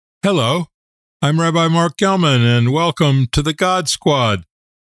Hello, I'm Rabbi Mark Gellman, and welcome to the God Squad,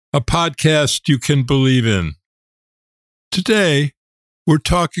 a podcast you can believe in. Today, we're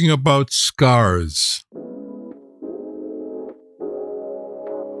talking about scars.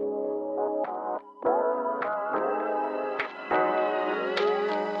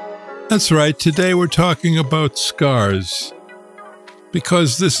 That's right, today we're talking about scars,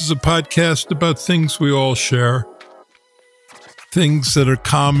 because this is a podcast about things we all share, things that are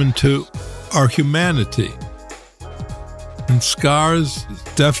common to our humanity. And scars is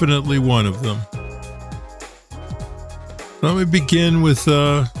definitely one of them. Let me begin with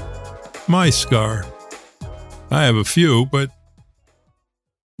my scar. I have a few, but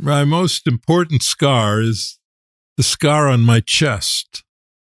my most important scar is the scar on my chest.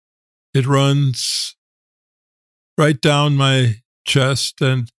 It runs right down my chest,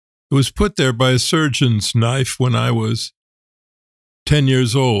 and it was put there by a surgeon's knife when I was 10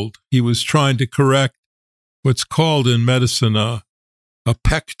 years old. He was trying to correct what's called in medicine a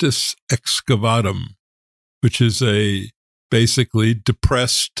pectus excavatum, which is a basically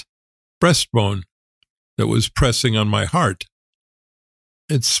depressed breastbone that was pressing on my heart.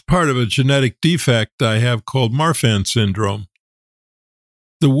 It's part of a genetic defect I have called Marfan syndrome.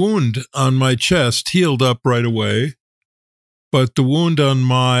 The wound on my chest healed up right away, but the wound on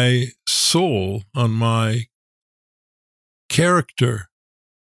my soul, on my character,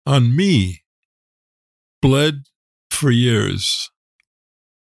 on me, bled for years.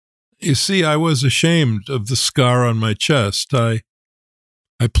 You see, I was ashamed of the scar on my chest. I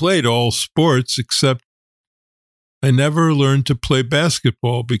played all sports, except I never learned to play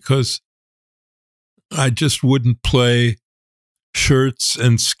basketball because I just wouldn't play shirts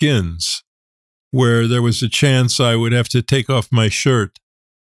and skins, where there was a chance I would have to take off my shirt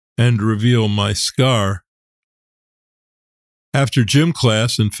and reveal my scar. After gym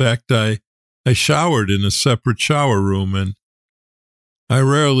class, in fact, I showered in a separate shower room, and I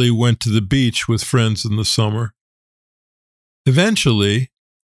rarely went to the beach with friends in the summer. Eventually,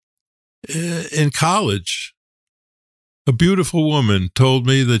 in college, a beautiful woman told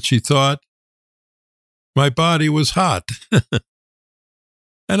me that she thought my body was hot,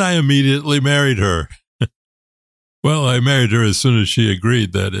 and I immediately married her. Well, I married her as soon as she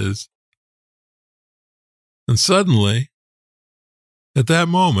agreed, that is. And suddenly, at that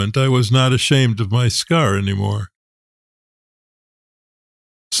moment, I was not ashamed of my scar anymore.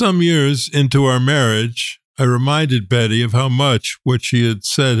 Some years into our marriage, I reminded Betty of how much what she had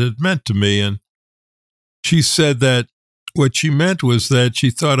said had meant to me, and she said that what she meant was that she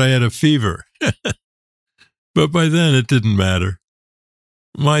thought I had a fever. But by then, it didn't matter.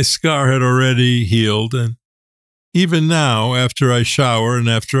 My scar had already healed, and even now, after I shower and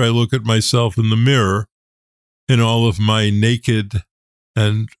after I look at myself in the mirror, in all of my naked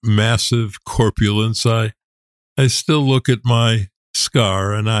and massive corpulence, I still look at my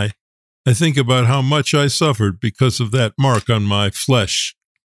scar, and I think about how much I suffered because of that mark on my flesh.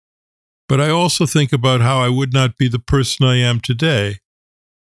 But I also think about how I would not be the person I am today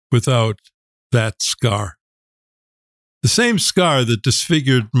without that scar. The same scar that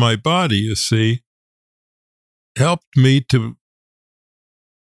disfigured my body, you see, helped me to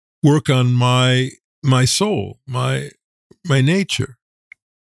work on my soul, my nature,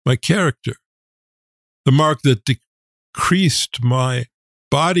 my character. The mark that decreased my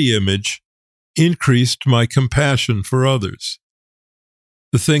body image increased my compassion for others.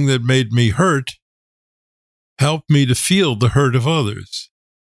 The thing that made me hurt helped me to feel the hurt of others.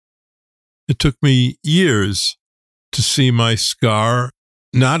 It took me years to see my scar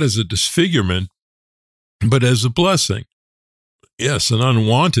not as a disfigurement, but as a blessing. Yes, an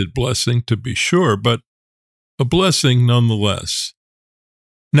unwanted blessing to be sure, but a blessing nonetheless.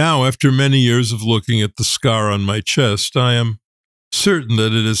 Now, after many years of looking at the scar on my chest, I am certain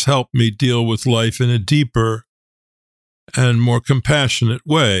that it has helped me deal with life in a deeper and more compassionate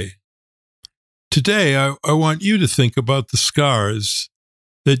way. Today, I want you to think about the scars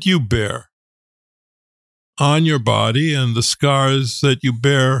that you bear on your body and the scars that you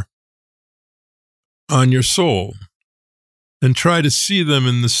bear on your soul, and try to see them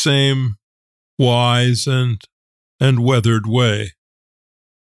in the same wise and weathered way.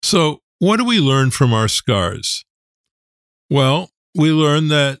 So, what do we learn from our scars? Well, we learn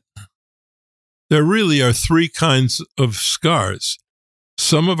that there really are three kinds of scars.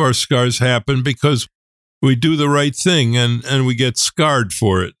 Some of our scars happen because we do the right thing and we get scarred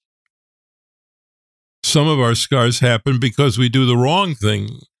for it. Some of our scars happen because we do the wrong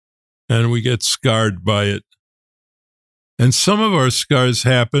thing and we get scarred by it. And some of our scars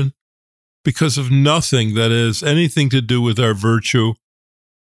happen because of nothing that has anything to do with our virtue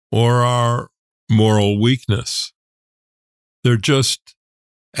or our moral weakness. They're just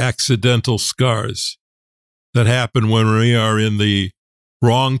accidental scars that happen when we are in the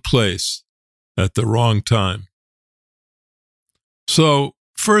wrong place at the wrong time. So,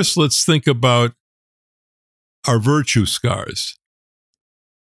 first, let's think about our virtue scars.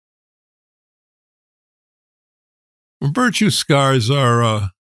 Virtue scars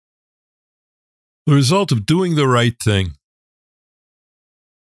are the result of doing the right thing.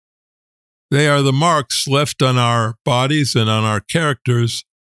 They are the marks left on our bodies and on our characters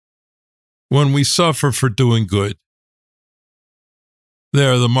when we suffer for doing good. They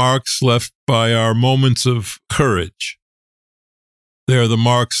are the marks left by our moments of courage. They are the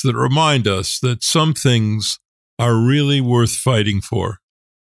marks that remind us that some things are really worth fighting for.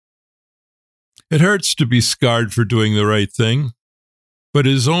 It hurts to be scarred for doing the right thing, but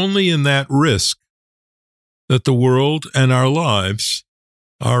it is only in that risk that the world and our lives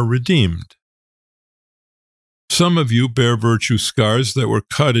are redeemed. Some of you bear virtue scars that were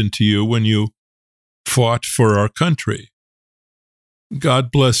cut into you when you fought for our country.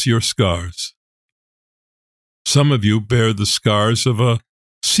 God bless your scars. Some of you bear the scars of a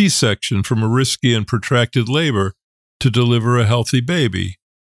C-section from a risky and protracted labor to deliver a healthy baby.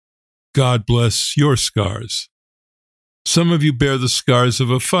 God bless your scars. Some of you bear the scars of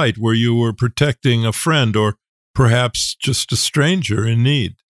a fight where you were protecting a friend or perhaps just a stranger in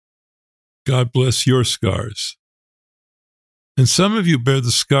need. God bless your scars. And some of you bear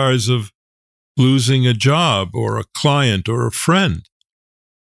the scars of losing a job or a client or a friend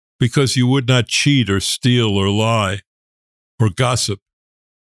because you would not cheat or steal or lie or gossip.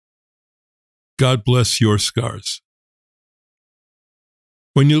 God bless your scars.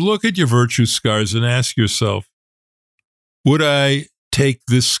 When you look at your virtue scars and ask yourself, would I take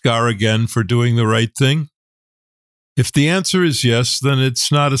this scar again for doing the right thing? If the answer is yes, then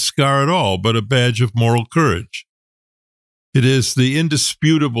it's not a scar at all, but a badge of moral courage. It is the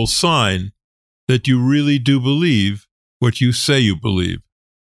indisputable sign that you really do believe what you say you believe.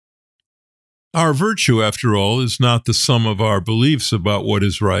 Our virtue, after all, is not the sum of our beliefs about what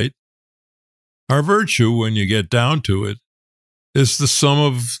is right. Our virtue, when you get down to it, is the sum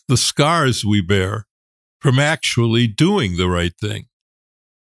of the scars we bear from actually doing the right thing.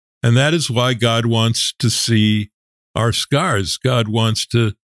 And that is why God wants to see our scars. God wants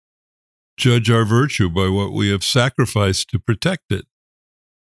to judge our virtue by what we have sacrificed to protect it.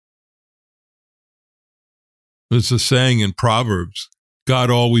 There's a saying in Proverbs, God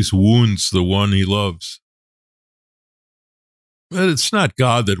always wounds the one he loves. But it's not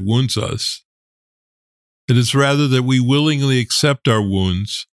God that wounds us. It is rather that we willingly accept our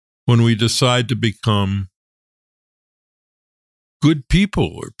wounds when we decide to become good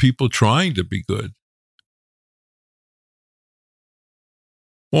people or people trying to be good.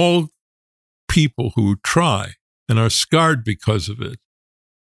 All people who try and are scarred because of it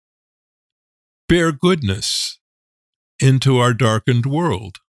bear goodness into our darkened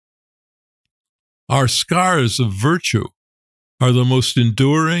world. Our scars of virtue are the most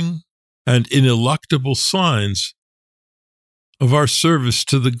enduring and ineluctable signs of our service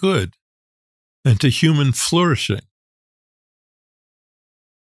to the good and to human flourishing.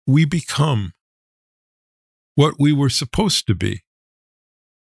 We become what we were supposed to be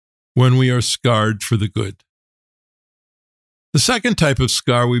when we are scarred for the good. The second type of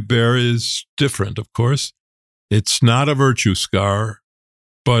scar we bear is different, of course. It's not a virtue scar,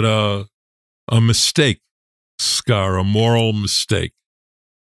 but a mistake scar, a moral mistake.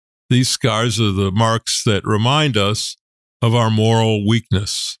 These scars are the marks that remind us of our moral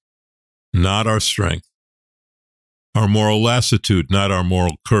weakness, not our strength. Our moral lassitude, not our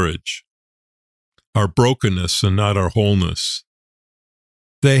moral courage. Our brokenness and not our wholeness.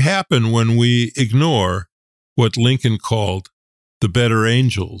 They happen when we ignore what Lincoln called the better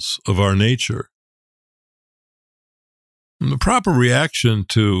angels of our nature. And the proper reaction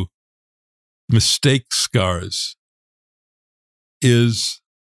to mistake scars is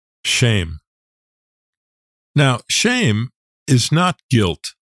shame. Now, shame is not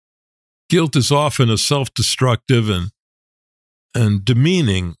guilt. Guilt is often a self-destructive and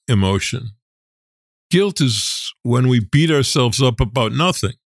demeaning emotion. Guilt is when we beat ourselves up about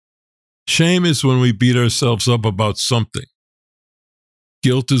nothing. Shame is when we beat ourselves up about something.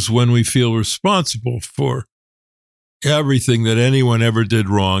 Guilt is when we feel responsible for everything that anyone ever did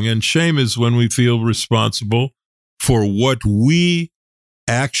wrong. And shame is when we feel responsible for what we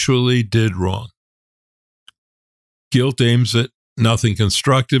actually did wrong. Guilt aims at nothing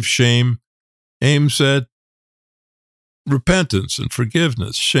constructive. Shame aims at repentance and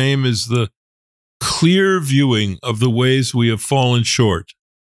forgiveness. Shame is the clear viewing of the ways we have fallen short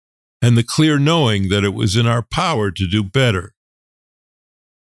and the clear knowing that it was in our power to do better.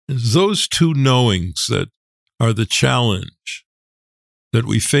 It's those two knowings that are the challenge that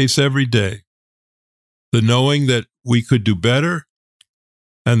we face every day. The knowing that we could do better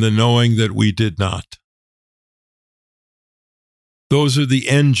and the knowing that we did not. Those are the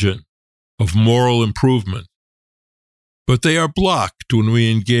engine of moral improvement. But they are blocked when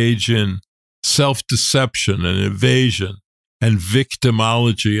we engage in self-deception and evasion and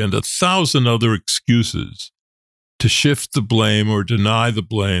victimology and 1,000 other excuses to shift the blame or deny the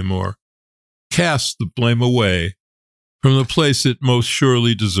blame or cast the blame away from the place it most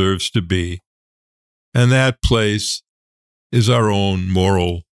surely deserves to be. And that place is our own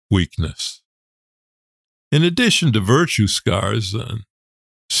moral weakness. In addition to virtue scars and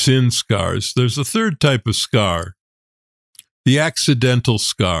sin scars, there's a third type of scar, the accidental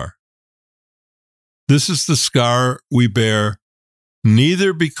scar. This is the scar we bear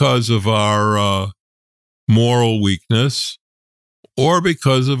neither because of our moral weakness or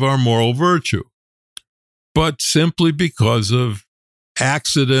because of our moral virtue, but simply because of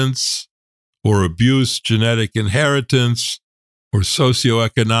accidents or abuse, genetic inheritance, or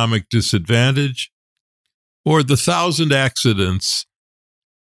socioeconomic disadvantage, or the 1,000 accidents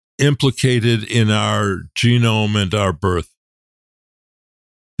implicated in our genome and our birth.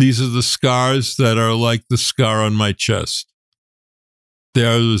 These are the scars that are like the scar on my chest. They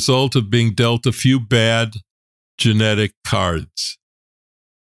are the result of being dealt a few bad genetic cards.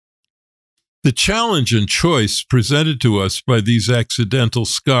 The challenge and choice presented to us by these accidental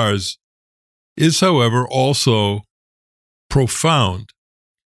scars is, however, also profound.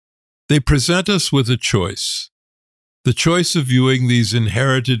 They present us with a choice. The choice of viewing these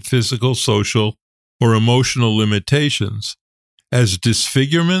inherited physical, social, or emotional limitations as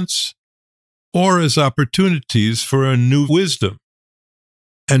disfigurements or as opportunities for a new wisdom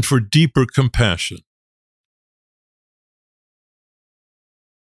and for deeper compassion.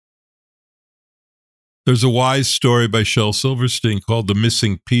 There's a wise story by Shel Silverstein called The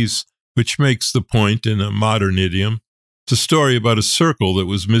Missing Piece, which makes the point in a modern idiom. It's a story about a circle that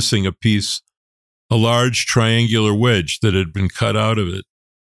was missing a piece, a large triangular wedge that had been cut out of it.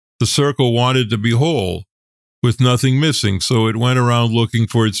 The circle wanted to be whole, with nothing missing, so it went around looking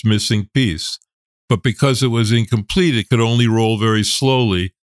for its missing piece. But because it was incomplete, it could only roll very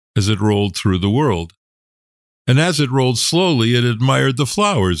slowly as it rolled through the world. And as it rolled slowly, it admired the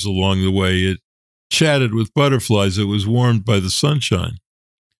flowers along the way. It chatted with butterflies. It was warmed by the sunshine.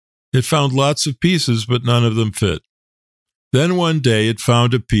 It found lots of pieces, but none of them fit. Then one day it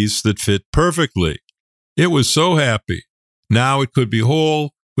found a piece that fit perfectly. It was so happy. Now it could be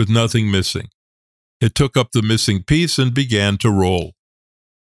whole with nothing missing. It took up the missing piece and began to roll.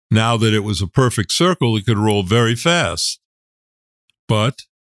 Now that it was a perfect circle, it could roll very fast. But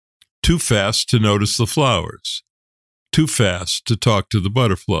too fast to notice the flowers. Too fast to talk to the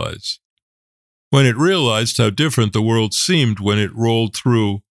butterflies. When it realized how different the world seemed when it rolled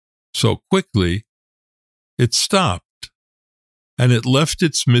through so quickly, it stopped, and it left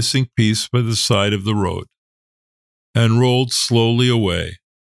its missing piece by the side of the road and rolled slowly away,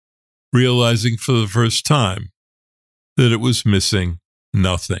 realizing for the first time that it was missing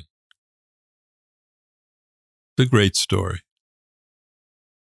nothing. It's a great story.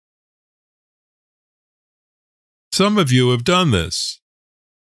 Some of you have done this,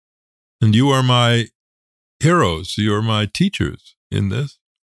 and you are my heroes. You are my teachers in this,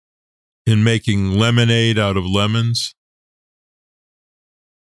 in making lemonade out of lemons.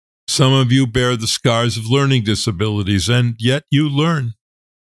 Some of you bear the scars of learning disabilities, and yet you learn.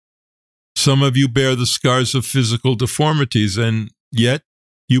 Some of you bear the scars of physical deformities, and yet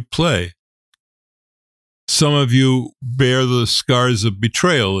you play. Some of you bear the scars of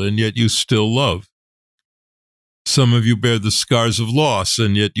betrayal, and yet you still love. Some of you bear the scars of loss,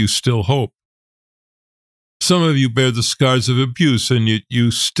 and yet you still hope. Some of you bear the scars of abuse, and yet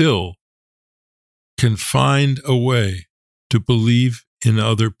you still can find a way to believe in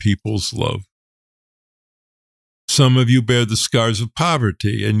other people's love. Some of you bear the scars of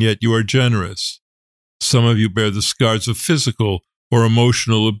poverty, and yet you are generous. Some of you bear the scars of physical or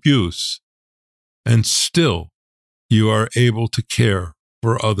emotional abuse, and still you are able to care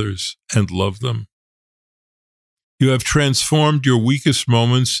for others and love them. You have transformed your weakest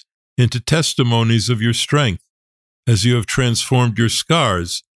moments into testimonies of your strength, as you have transformed your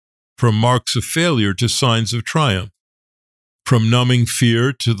scars from marks of failure to signs of triumph, from numbing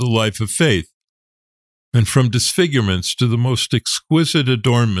fear to the life of faith, and from disfigurements to the most exquisite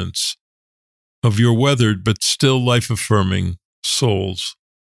adornments of your weathered but still life-affirming souls.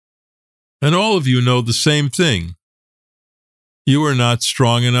 And all of you know the same thing. You are not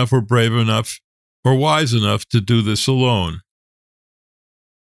strong enough or brave enough or wise enough to do this alone.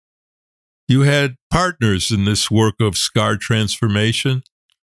 You had partners in this work of scar transformation,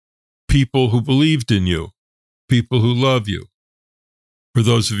 people who believed in you, people who love you. For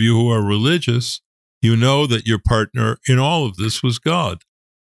those of you who are religious, you know that your partner in all of this was God.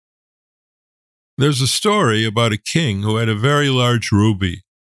 There's a story about a king who had a very large ruby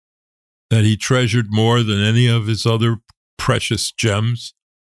that he treasured more than any of his other precious gems.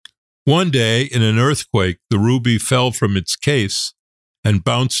 One day, in an earthquake, the ruby fell from its case and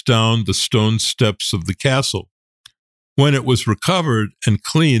bounced down the stone steps of the castle. When it was recovered and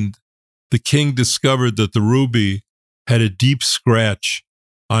cleaned, the king discovered that the ruby had a deep scratch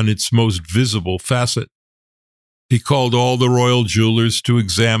on its most visible facet. He called all the royal jewelers to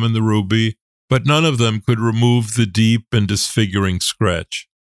examine the ruby, but none of them could remove the deep and disfiguring scratch.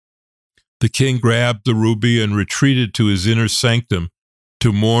 The king grabbed the ruby and retreated to his inner sanctum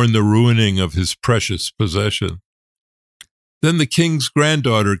to mourn the ruining of his precious possession. Then the king's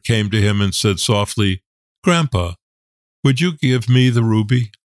granddaughter came to him and said softly, "Grandpa, would you give me the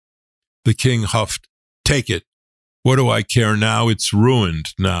ruby?" The king huffed, "Take it. What do I care now? It's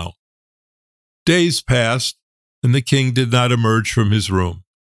ruined now." Days passed, and the king did not emerge from his room.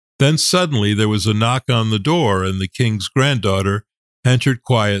 Then suddenly there was a knock on the door, and the king's granddaughter entered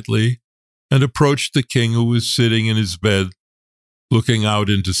quietly and approached the king, who was sitting in his bed, looking out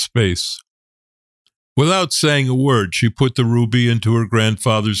into space. Without saying a word, she put the ruby into her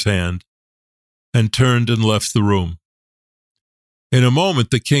grandfather's hand and turned and left the room. In a moment,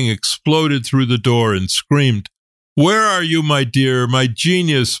 the king exploded through the door and screamed, "Where are you, my dear, my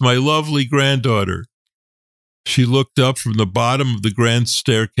genius, my lovely granddaughter?" She looked up from the bottom of the grand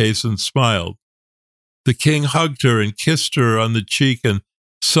staircase and smiled. The king hugged her and kissed her on the cheek and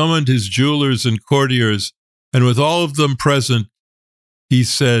summoned his jewelers and courtiers, and with all of them present, he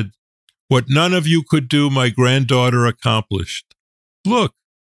said, "What none of you could do, my granddaughter accomplished. Look."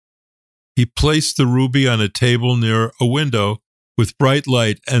 He placed the ruby on a table near a window with bright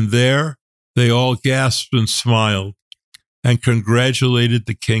light, and there they all gasped and smiled and congratulated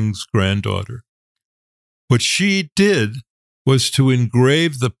the king's granddaughter. What she did was to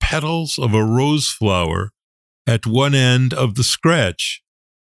engrave the petals of a rose flower at one end of the scratch,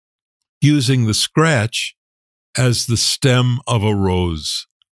 using the scratch as the stem of a rose.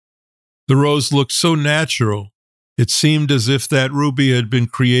 The rose looked so natural, it seemed as if that ruby had been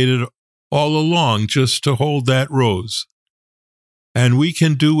created all along just to hold that rose. And we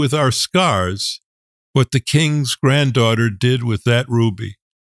can do with our scars what the king's granddaughter did with that ruby.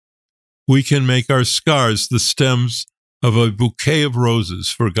 We can make our scars the stems of a bouquet of roses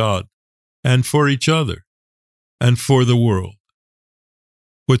for God and for each other and for the world.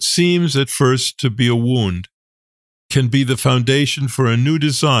 What seems at first to be a wound can be the foundation for a new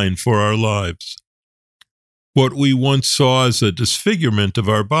design for our lives. What we once saw as a disfigurement of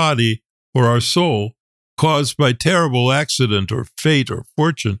our body or our soul, caused by terrible accident or fate or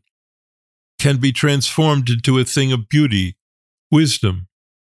fortune, can be transformed into a thing of beauty, wisdom,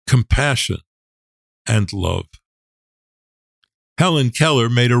 compassion, and love. Helen Keller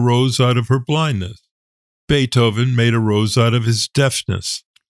made a rose out of her blindness. Beethoven made a rose out of his deafness.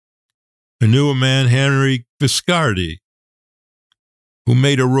 I knew a man, Henry Viscardi, who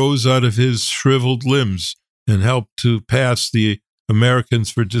made a rose out of his shriveled limbs and helped to pass the Americans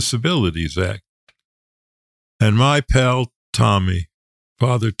for Disabilities Act. And my pal Tommy,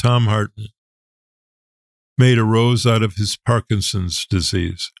 Father Tom Hartman, made a rose out of his Parkinson's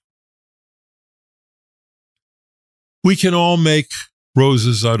disease. We can all make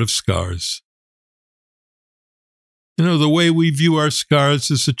roses out of scars. You know, the way we view our scars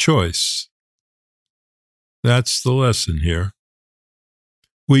is a choice. That's the lesson here.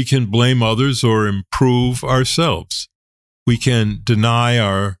 We can blame others or improve ourselves. We can deny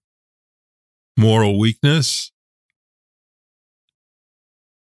our moral weakness,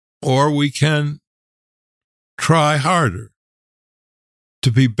 or we can try harder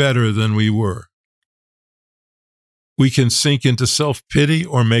to be better than we were. We can sink into self-pity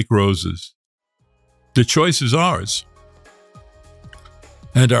or make roses. The choice is ours.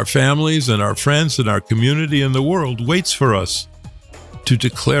 And our families and our friends and our community and the world waits for us to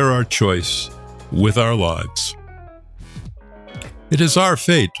declare our choice with our lives. It is our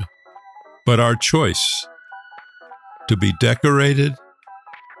fate, but our choice, to be decorated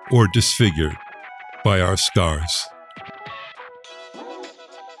or disfigured by our scars.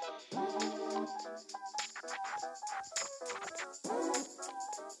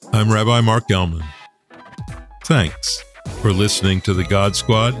 I'm Rabbi Mark Gellman. Thanks for listening to the God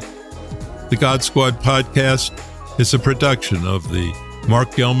Squad. The God Squad podcast is a production of the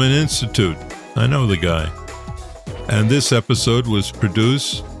Mark Gellman Institute. I know the guy. And this episode was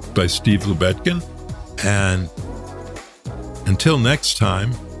produced by Steve Lubetkin. And until next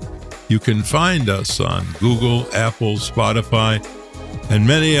time, you can find us on Google, Apple, Spotify, and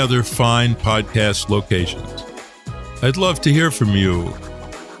many other fine podcast locations. I'd love to hear from you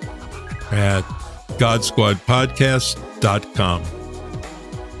at GodSquadPodcast.com.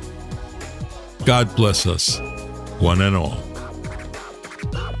 God bless us, one and all.